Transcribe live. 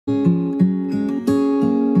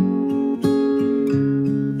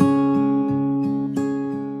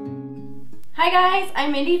Hi guys,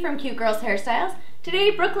 I'm Mindy from Cute Girls Hairstyles.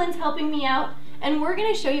 Today Brooklyn's helping me out and we're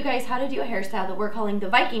going to show you guys how to do a hairstyle that we're calling the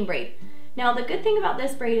Viking braid. Now the good thing about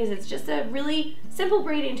this braid is it's just a really simple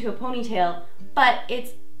braid into a ponytail, but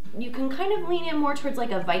you can kind of lean it more towards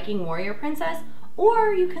like a Viking warrior princess,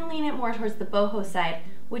 or you can lean it more towards the boho side,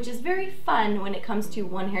 which is very fun when it comes to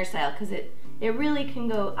one hairstyle because it really can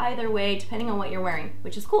go either way depending on what you're wearing,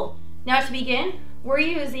 which is cool. Now to begin, we're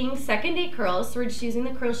using second day curls, so we're just using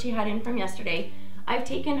the curls she had in from yesterday. I've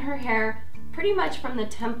taken her hair pretty much from the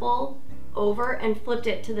temple over and flipped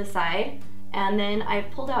it to the side, and then I've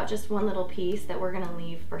pulled out just one little piece that we're gonna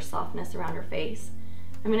leave for softness around her face.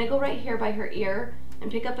 I'm gonna go right here by her ear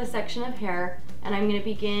and pick up a section of hair, and I'm gonna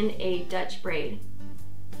begin a Dutch braid.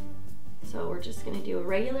 So we're just gonna do a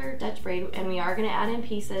regular Dutch braid, and we are gonna add in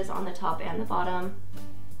pieces on the top and the bottom.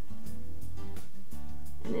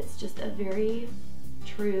 And it's just a very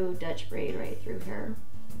true Dutch braid right through here.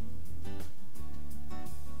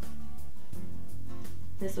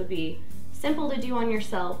 This would be simple to do on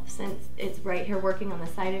yourself since it's right here working on the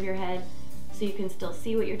side of your head, so you can still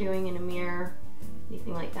see what you're doing in a mirror,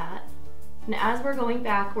 anything like that. And as we're going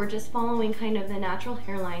back, we're just following kind of the natural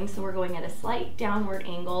hairline, so we're going at a slight downward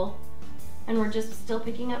angle, and we're just still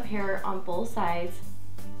picking up hair on both sides.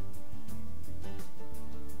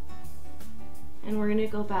 And we're gonna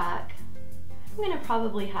go back. I'm gonna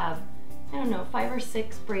probably have, I don't know, 5 or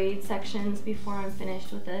 6 braid sections before I'm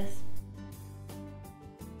finished with this.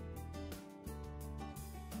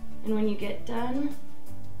 And when you get done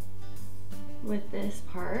with this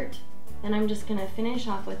part, then I'm just gonna finish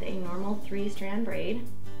off with a normal 3-strand braid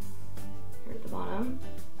here at the bottom.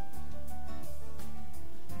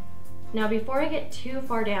 Now before I get too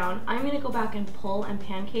far down, I'm gonna go back and pull and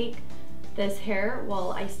pancake this hair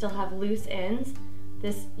while I still have loose ends.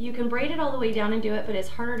 You can braid it all the way down and do it, but it's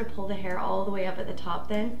harder to pull the hair all the way up at the top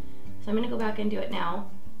then. So I'm gonna go back and do it now.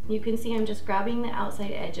 You can see I'm just grabbing the outside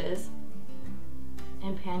edges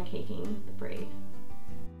and pancaking the braid.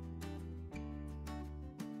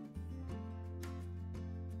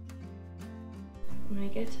 When I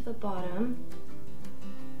get to the bottom,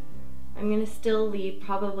 I'm gonna still leave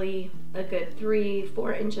probably a good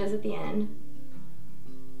 3-4 inches at the end.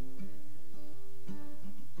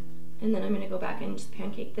 And then I'm gonna go back and just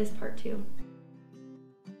pancake this part too.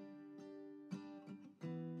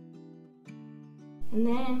 And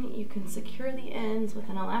then you can secure the ends with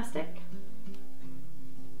an elastic.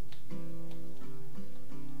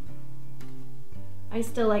 I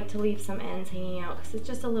still like to leave some ends hanging out because it's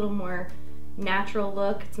just a little more natural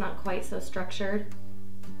look. It's not quite so structured,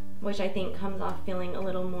 which I think comes off feeling a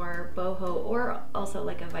little more boho, or also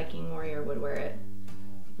like a Viking warrior would wear it.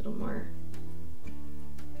 A little more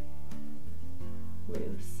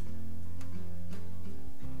loose.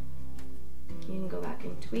 You can go back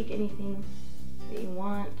and tweak anything that you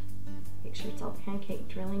want. Make sure it's all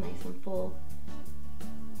pancaked really nice and full.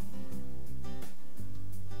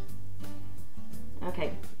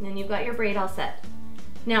 Okay, and then you've got your braid all set.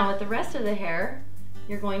 Now with the rest of the hair,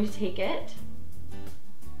 you're going to take it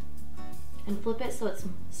and flip it so it's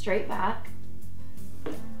straight back.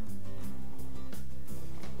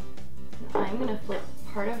 Now I'm gonna flip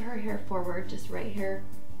part of her hair forward, just right here,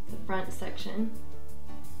 the front section.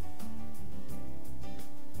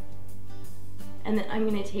 And then I'm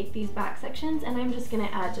gonna take these back sections and I'm just gonna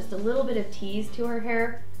add just a little bit of tease to her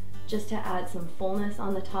hair, just to add some fullness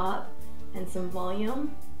on the top and some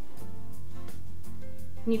volume.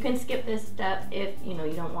 And you can skip this step if you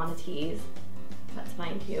don't want to tease. That's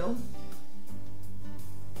fine too.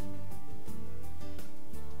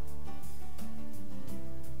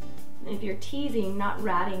 If you're teasing, not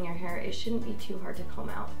ratting your hair, it shouldn't be too hard to comb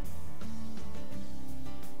out.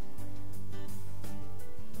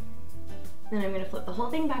 Then I'm going to flip the whole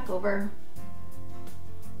thing back over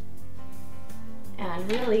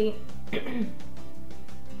and really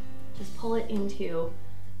just pull it into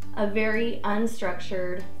a very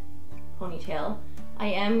unstructured ponytail. I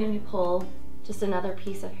am going to pull just another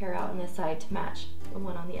piece of hair out on this side to match the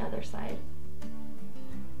one on the other side.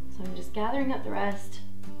 So I'm just gathering up the rest.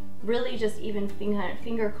 Really just even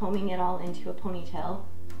finger combing it all into a ponytail.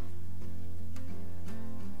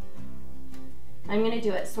 I'm going to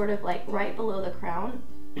do it sort of like right below the crown.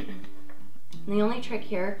 And the only trick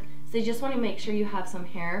here is you just want to make sure you have some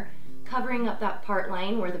hair covering up that part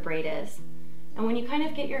line where the braid is. And when you kind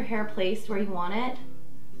of get your hair placed where you want it,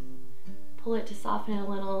 pull it to soften it a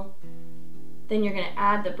little. Then you're going to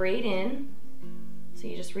add the braid in. So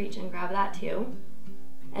you just reach and grab that too.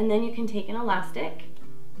 And then you can take an elastic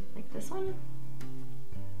like this one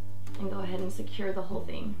and go ahead and secure the whole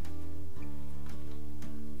thing.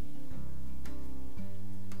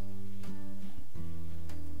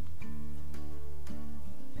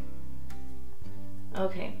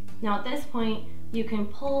 Okay, now at this point, you can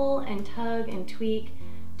pull and tug and tweak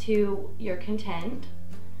to your content.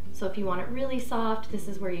 So if you want it really soft, this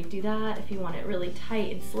is where you do that. If you want it really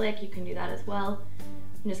tight and slick, you can do that as well.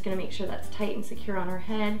 I'm just gonna make sure that's tight and secure on her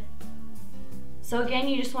head. So again,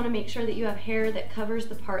 you just wanna make sure that you have hair that covers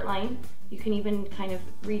the part line. You can even kind of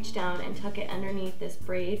reach down and tuck it underneath this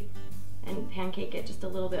braid and pancake it just a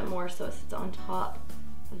little bit more so it sits on top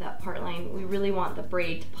of that part line. We really want the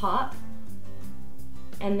braid to pop.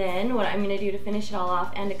 And then what I'm gonna do to finish it all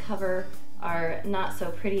off and to cover our not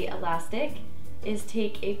so pretty elastic is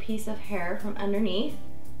take a piece of hair from underneath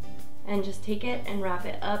and just take it and wrap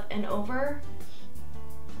it up and over,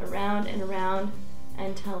 around and around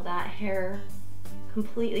until that hair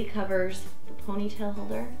completely covers the ponytail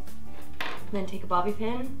holder. And then take a bobby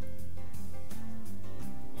pin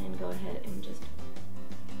and go ahead and just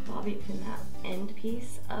bobby pin that end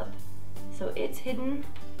piece up so it's hidden.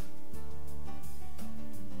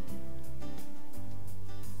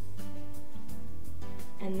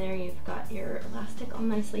 And there you've got your elastic all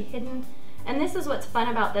nicely hidden. And this is what's fun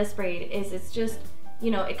about this braid is it's just,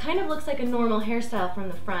 you know, it kind of looks like a normal hairstyle from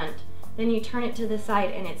the front. Then you turn it to the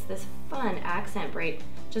side and it's this fun accent braid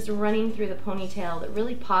just running through the ponytail that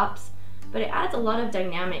really pops, but it adds a lot of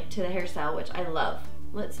dynamic to the hairstyle, which I love.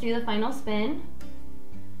 Let's do the final spin.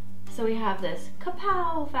 So we have this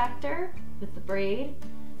kapow factor with the braid,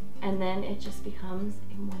 and then it just becomes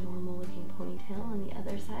a more normal looking ponytail on the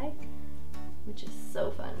other side, which is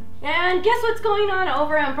so fun. And guess what's going on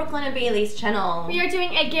over on Brooklyn and Bailey's channel? We are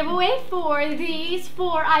doing a giveaway for these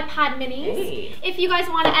 4 iPad minis. Hey. If you guys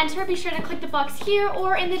want to enter, be sure to click the box here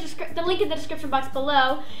or in the link in the description box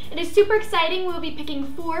below. It is super exciting. We'll be picking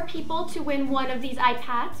 4 people to win one of these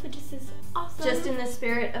iPads, which is awesome. Just in the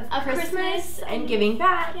spirit of Christmas and giving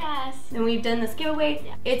back. Yes. And we've done this giveaway.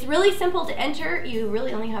 Yeah. It's really simple to enter. You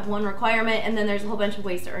really only have one requirement, and then there's a whole bunch of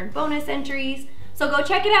ways to earn bonus entries. So go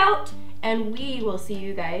check it out. And we will see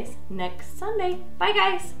you guys next Sunday. Bye,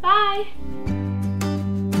 guys. Bye. You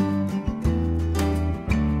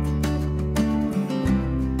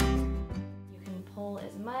can pull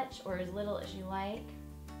as much or as little as you like.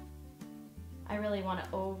 I really want to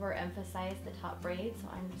overemphasize the top braid, so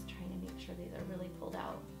I'm just trying to make sure these are really pulled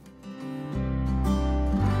out.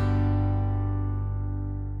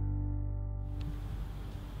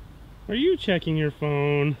 Are you checking your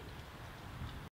phone?